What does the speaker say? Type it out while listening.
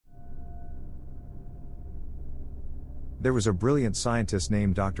There was a brilliant scientist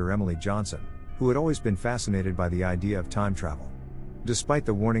named Dr. Emily Johnson, who had always been fascinated by the idea of time travel. Despite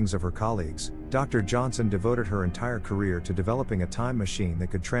the warnings of her colleagues, Dr. Johnson devoted her entire career to developing a time machine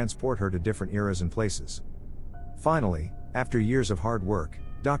that could transport her to different eras and places. Finally, after years of hard work,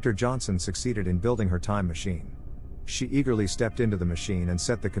 Dr. Johnson succeeded in building her time machine. She eagerly stepped into the machine and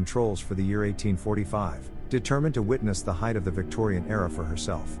set the controls for the year 1845, determined to witness the height of the Victorian era for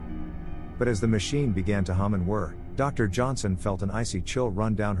herself. But as the machine began to hum and whir, Dr. Johnson felt an icy chill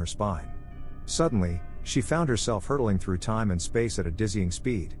run down her spine. Suddenly, she found herself hurtling through time and space at a dizzying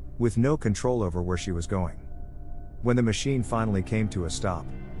speed, with no control over where she was going. When the machine finally came to a stop,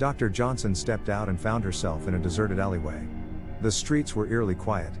 Dr. Johnson stepped out and found herself in a deserted alleyway. The streets were eerily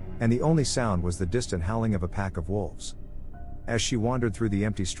quiet, and the only sound was the distant howling of a pack of wolves. As she wandered through the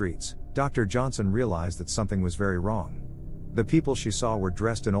empty streets, Dr. Johnson realized that something was very wrong. The people she saw were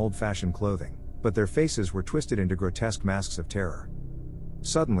dressed in old-fashioned clothing, but their faces were twisted into grotesque masks of terror.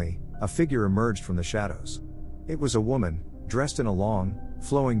 Suddenly, a figure emerged from the shadows. It was a woman, dressed in a long,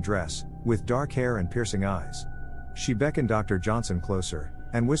 flowing dress, with dark hair and piercing eyes. She beckoned Dr. Johnson closer,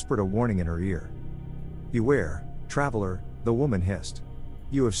 and whispered a warning in her ear. "Beware, traveler," the woman hissed.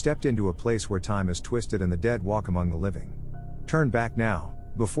 "You have stepped into a place where time is twisted and the dead walk among the living. Turn back now,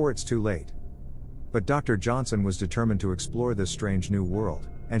 before it's too late." But Dr. Johnson was determined to explore this strange new world,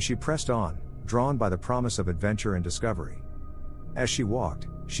 and she pressed on, drawn by the promise of adventure and discovery. As she walked,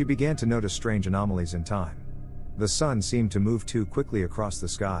 she began to notice strange anomalies in time. The sun seemed to move too quickly across the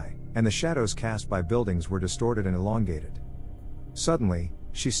sky, and the shadows cast by buildings were distorted and elongated. Suddenly,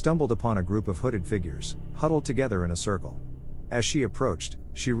 she stumbled upon a group of hooded figures, huddled together in a circle. As she approached,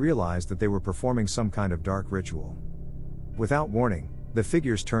 she realized that they were performing some kind of dark ritual. Without warning, the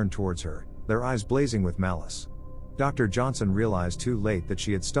figures turned towards her, their eyes blazing with malice. Dr. Johnson realized too late that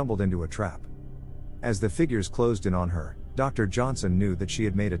she had stumbled into a trap. As the figures closed in on her, Dr. Johnson knew that she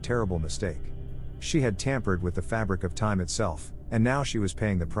had made a terrible mistake. She had tampered with the fabric of time itself, and now she was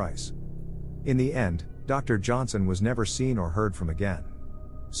paying the price. In the end, Dr. Johnson was never seen or heard from again.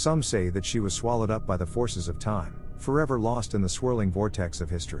 Some say that she was swallowed up by the forces of time, forever lost in the swirling vortex of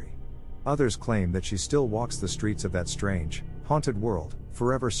history. Others claim that she still walks the streets of that strange, haunted world,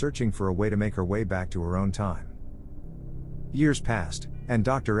 forever searching for a way to make her way back to her own time. Years passed, and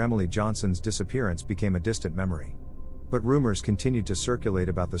Dr. Emily Johnson's disappearance became a distant memory. But rumors continued to circulate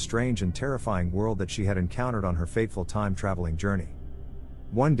about the strange and terrifying world that she had encountered on her fateful time-traveling journey.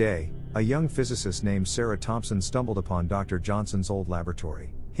 One day, a young physicist named Sarah Thompson stumbled upon Dr. Johnson's old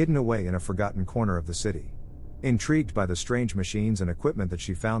laboratory, hidden away in a forgotten corner of the city. Intrigued by the strange machines and equipment that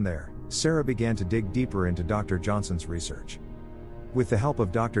she found there, Sarah began to dig deeper into Dr. Johnson's research. With the help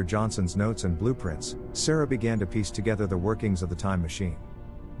of Dr. Johnson's notes and blueprints, Sarah began to piece together the workings of the time machine.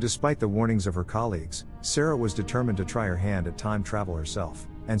 Despite the warnings of her colleagues, Sarah was determined to try her hand at time travel herself,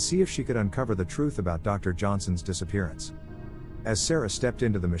 and see if she could uncover the truth about Dr. Johnson's disappearance. As Sarah stepped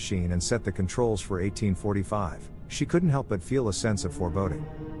into the machine and set the controls for 1845, she couldn't help but feel a sense of foreboding.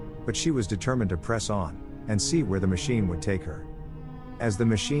 But she was determined to press on, and see where the machine would take her. As the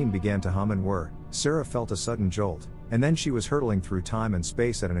machine began to hum and whir, Sarah felt a sudden jolt, and then she was hurtling through time and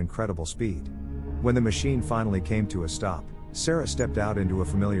space at an incredible speed. When the machine finally came to a stop, Sarah stepped out into a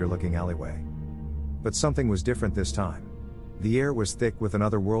familiar-looking alleyway. But something was different this time. The air was thick with an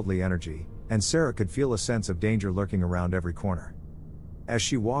otherworldly energy, and Sarah could feel a sense of danger lurking around every corner. As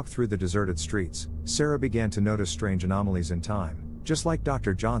she walked through the deserted streets, Sarah began to notice strange anomalies in time, just like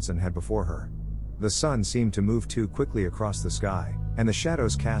Dr. Johnson had before her. The sun seemed to move too quickly across the sky, and the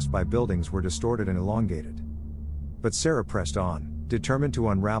shadows cast by buildings were distorted and elongated. But Sarah pressed on, determined to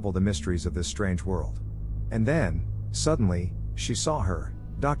unravel the mysteries of this strange world. And then, suddenly, she saw her,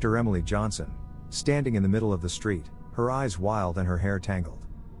 Dr. Emily Johnson, standing in the middle of the street, her eyes wild and her hair tangled.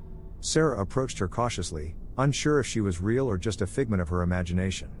 Sarah approached her cautiously, unsure if she was real or just a figment of her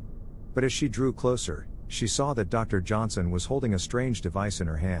imagination. But as she drew closer, she saw that Dr. Johnson was holding a strange device in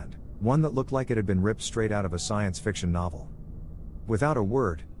her hand, one that looked like it had been ripped straight out of a science fiction novel. Without a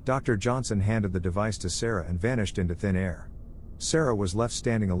word, Dr. Johnson handed the device to Sarah and vanished into thin air. Sarah was left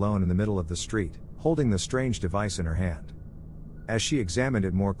standing alone in the middle of the street, holding the strange device in her hand. As she examined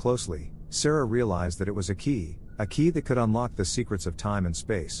it more closely, Sarah realized that it was a key that could unlock the secrets of time and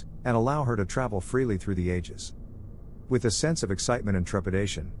space, and allow her to travel freely through the ages. With a sense of excitement and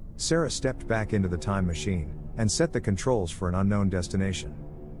trepidation, Sarah stepped back into the time machine, and set the controls for an unknown destination.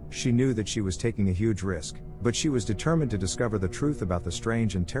 She knew that she was taking a huge risk, but she was determined to discover the truth about the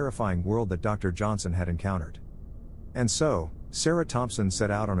strange and terrifying world that Dr. Johnson had encountered. And so, Sarah Thompson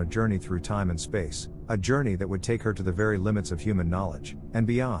set out on a journey through time and space, a journey that would take her to the very limits of human knowledge, and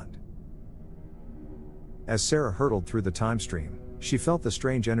beyond. As Sarah hurtled through the time stream, she felt the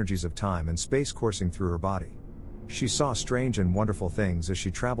strange energies of time and space coursing through her body. She saw strange and wonderful things as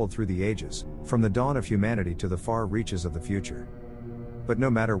she traveled through the ages, from the dawn of humanity to the far reaches of the future. But no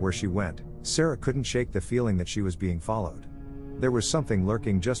matter where she went, Sarah couldn't shake the feeling that she was being followed. There was something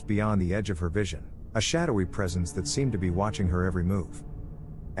lurking just beyond the edge of her vision, a shadowy presence that seemed to be watching her every move.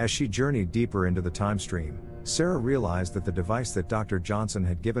 As she journeyed deeper into the time stream, Sarah realized that the device that Dr. Johnson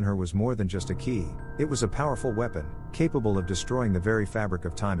had given her was more than just a key. It was a powerful weapon, capable of destroying the very fabric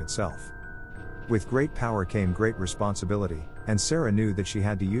of time itself. With great power came great responsibility, and Sarah knew that she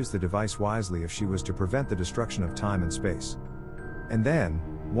had to use the device wisely if she was to prevent the destruction of time and space. And then,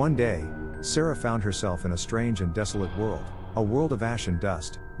 one day, Sarah found herself in a strange and desolate world, a world of ash and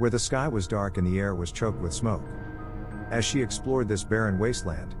dust, where the sky was dark and the air was choked with smoke. As she explored this barren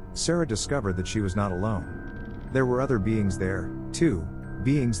wasteland, Sarah discovered that she was not alone. There were other beings there, too,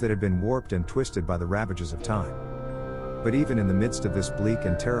 beings that had been warped and twisted by the ravages of time. But even in the midst of this bleak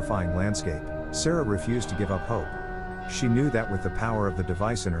and terrifying landscape, Sarah refused to give up hope. She knew that with the power of the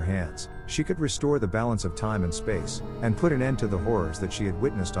device in her hands, she could restore the balance of time and space, and put an end to the horrors that she had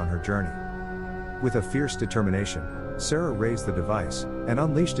witnessed on her journey. With a fierce determination, Sarah raised the device, and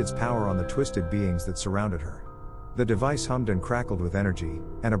unleashed its power on the twisted beings that surrounded her. The device hummed and crackled with energy,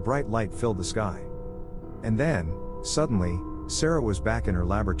 and a bright light filled the sky. And then, suddenly, Sarah was back in her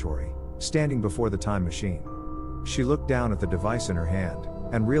laboratory, standing before the time machine. She looked down at the device in her hand,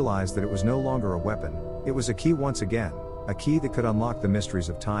 and realized that it was no longer a weapon, it was a key once again, a key that could unlock the mysteries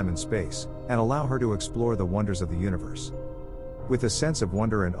of time and space, and allow her to explore the wonders of the universe. With a sense of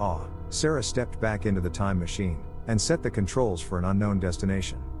wonder and awe, Sarah stepped back into the time machine, and set the controls for an unknown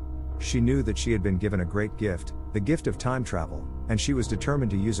destination. She knew that she had been given a great gift, the gift of time travel, and she was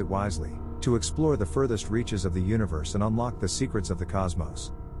determined to use it wisely, to explore the furthest reaches of the universe and unlock the secrets of the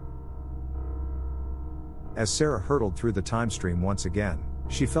cosmos. As Sarah hurtled through the time stream once again,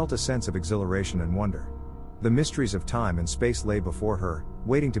 she felt a sense of exhilaration and wonder. The mysteries of time and space lay before her,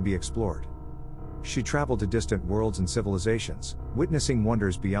 waiting to be explored. She traveled to distant worlds and civilizations, witnessing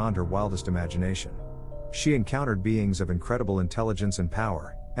wonders beyond her wildest imagination. She encountered beings of incredible intelligence and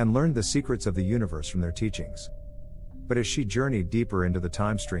power, and learned the secrets of the universe from their teachings. But as she journeyed deeper into the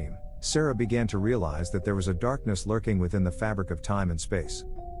time stream, Sarah began to realize that there was a darkness lurking within the fabric of time and space.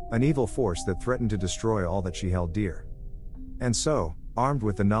 An evil force that threatened to destroy all that she held dear. And so, armed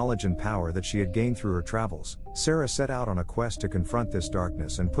with the knowledge and power that she had gained through her travels, Sarah set out on a quest to confront this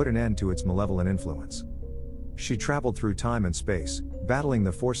darkness and put an end to its malevolent influence. She traveled through time and space, battling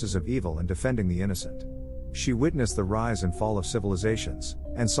the forces of evil and defending the innocent. She witnessed the rise and fall of civilizations,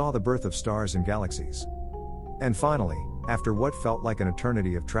 and saw the birth of stars and galaxies. And finally, after what felt like an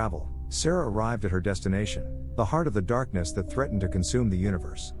eternity of travel, Sarah arrived at her destination, the heart of the darkness that threatened to consume the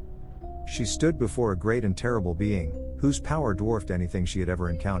universe. She stood before a great and terrible being, whose power dwarfed anything she had ever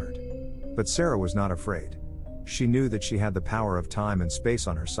encountered. But Sarah was not afraid. She knew that she had the power of time and space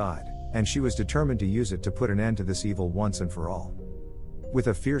on her side, and she was determined to use it to put an end to this evil once and for all. With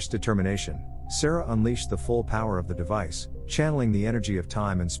a fierce determination, Sarah unleashed the full power of the device, channeling the energy of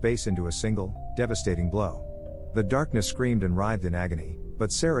time and space into a single, devastating blow. The darkness screamed and writhed in agony,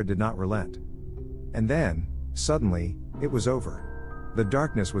 but Sarah did not relent. And then, suddenly, it was over. The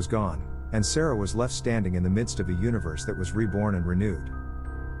darkness was gone, and Sarah was left standing in the midst of a universe that was reborn and renewed.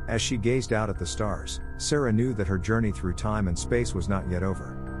 As she gazed out at the stars, Sarah knew that her journey through time and space was not yet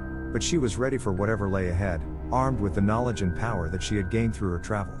over. But she was ready for whatever lay ahead, armed with the knowledge and power that she had gained through her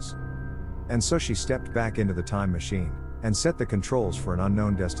travels. And so she stepped back into the time machine, and set the controls for an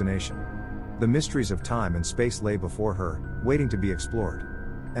unknown destination. The mysteries of time and space lay before her, waiting to be explored.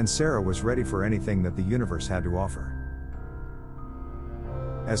 And Sarah was ready for anything that the universe had to offer.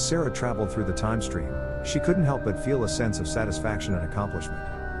 As Sarah traveled through the time stream, she couldn't help but feel a sense of satisfaction and accomplishment.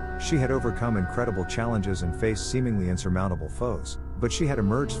 She had overcome incredible challenges and faced seemingly insurmountable foes, but she had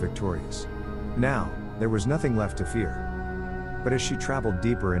emerged victorious. Now, there was nothing left to fear. But as she traveled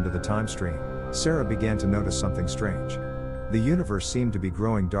deeper into the time stream, Sarah began to notice something strange. The universe seemed to be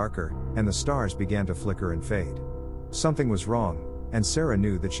growing darker, and the stars began to flicker and fade. Something was wrong, and Sarah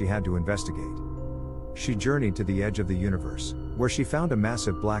knew that she had to investigate. She journeyed to the edge of the universe, where she found a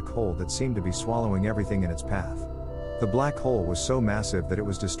massive black hole that seemed to be swallowing everything in its path. The black hole was so massive that it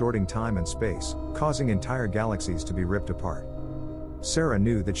was distorting time and space, causing entire galaxies to be ripped apart. Sarah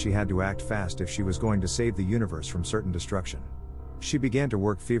knew that she had to act fast if she was going to save the universe from certain destruction. She began to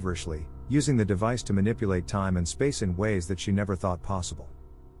work feverishly, using the device to manipulate time and space in ways that she never thought possible.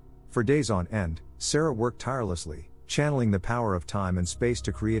 For days on end, Sarah worked tirelessly, channeling the power of time and space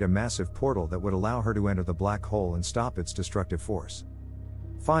to create a massive portal that would allow her to enter the black hole and stop its destructive force.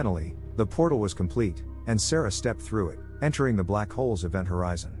 Finally, the portal was complete, and Sarah stepped through it, entering the black hole's event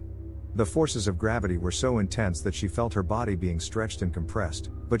horizon. The forces of gravity were so intense that she felt her body being stretched and compressed,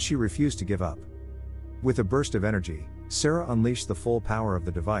 but she refused to give up. With a burst of energy, Sarah unleashed the full power of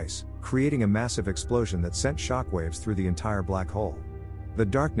the device, creating a massive explosion that sent shockwaves through the entire black hole. The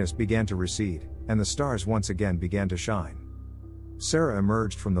darkness began to recede, and the stars once again began to shine. Sarah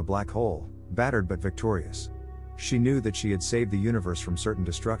emerged from the black hole, battered but victorious. She knew that she had saved the universe from certain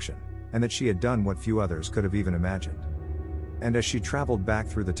destruction, and that she had done what few others could have even imagined. And as she traveled back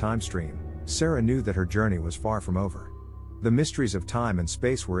through the time stream, Sarah knew that her journey was far from over. The mysteries of time and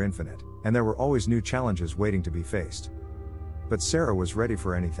space were infinite, and there were always new challenges waiting to be faced. But Sarah was ready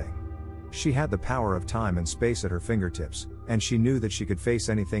for anything. She had the power of time and space at her fingertips, and she knew that she could face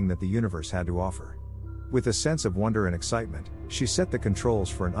anything that the universe had to offer. With a sense of wonder and excitement, she set the controls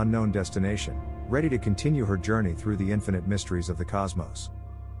for an unknown destination, ready to continue her journey through the infinite mysteries of the cosmos.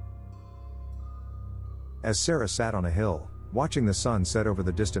 As Sarah sat on a hill, watching the sun set over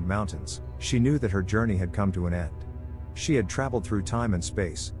the distant mountains, she knew that her journey had come to an end. She had traveled through time and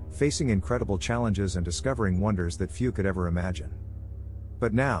space, facing incredible challenges and discovering wonders that few could ever imagine.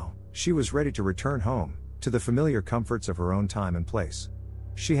 But now, she was ready to return home, to the familiar comforts of her own time and place.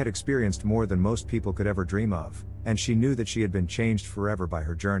 She had experienced more than most people could ever dream of, and she knew that she had been changed forever by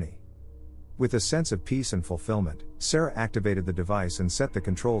her journey. With a sense of peace and fulfillment, Sarah activated the device and set the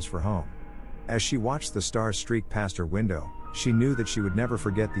controls for home. As she watched the stars streak past her window, she knew that she would never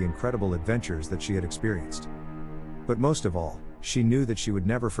forget the incredible adventures that she had experienced. But most of all, she knew that she would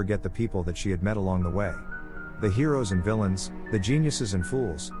never forget the people that she had met along the way. The heroes and villains, the geniuses and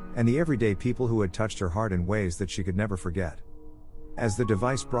fools, and the everyday people who had touched her heart in ways that she could never forget. As the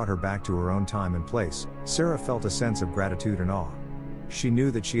device brought her back to her own time and place, Sarah felt a sense of gratitude and awe. She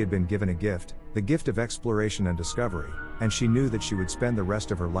knew that she had been given a gift, the gift of exploration and discovery, and she knew that she would spend the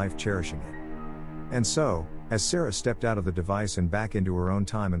rest of her life cherishing it. And so, as Sarah stepped out of the device and back into her own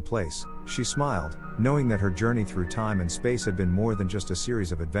time and place, she smiled, knowing that her journey through time and space had been more than just a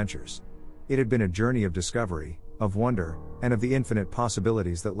series of adventures. It had been a journey of discovery, of wonder, and of the infinite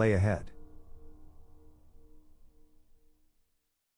possibilities that lay ahead.